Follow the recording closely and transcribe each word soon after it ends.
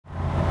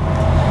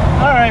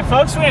Alright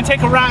folks, we're going to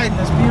take a ride in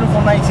this beautiful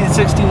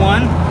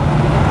 1961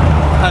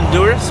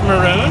 Honduras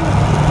Maroon.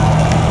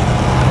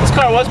 This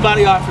car was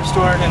body off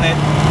restored and it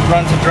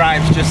runs and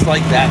drives just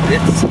like that.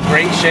 It's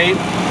great shape,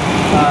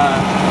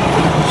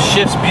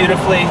 shifts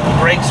beautifully,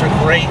 brakes are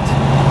great.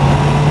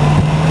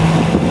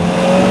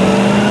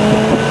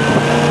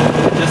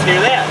 Just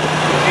hear that.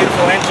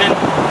 Beautiful engine,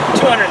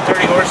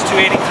 230 horse,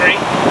 283.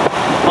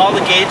 All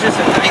the gauges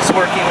in nice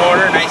working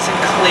order, nice and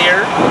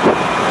clear.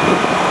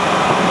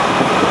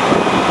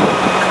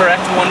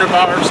 Correct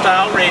Wonderbar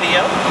style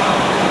radio.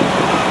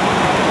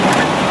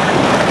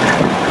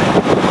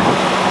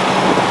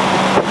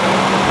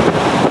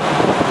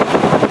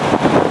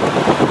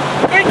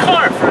 Great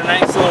car for a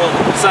nice little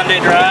Sunday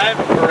drive,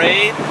 a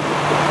parade,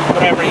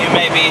 whatever you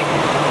may be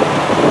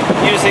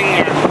using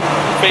your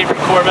favorite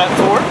Corvette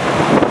for.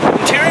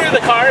 Interior of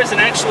the car is in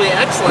actually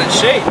excellent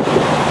shape.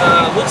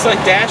 Looks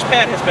like dash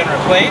pad has been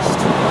replaced.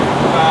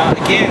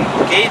 Again,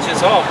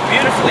 gauges all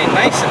beautifully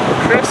nice and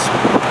crisp,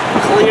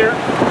 clear,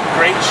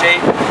 great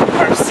shape.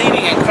 Our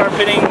seating and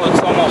carpeting looks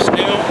almost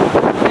new,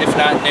 if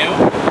not new.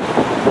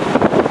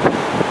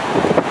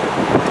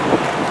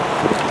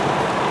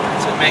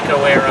 So make our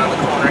way around the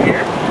corner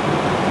here.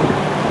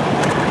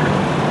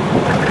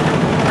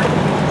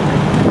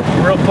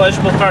 Real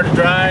pleasurable car to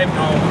drive,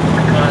 no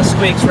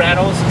squeaks,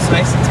 rattles, it's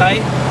nice and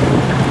tight.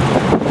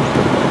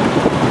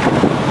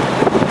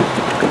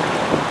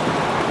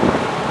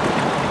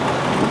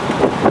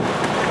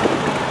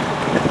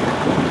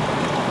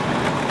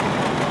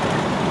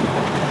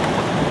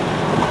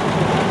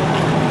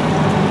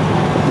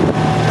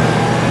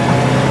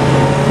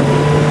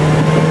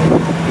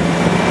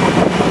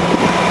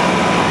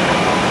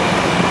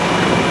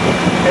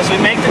 As we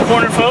make the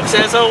corner, folks,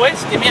 as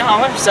always, give me a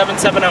holler,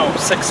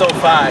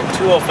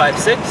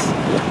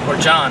 770-605-2056, or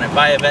John at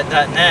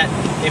bias-ply.net.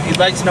 If you'd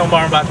like to know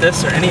more about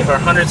this or any of our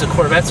hundreds of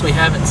Corvettes we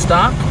have in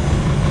stock.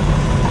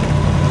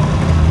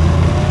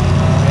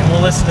 And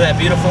we'll listen to that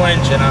beautiful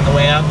engine on the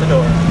way out the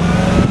door.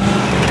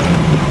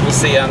 We'll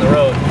see you on the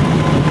road.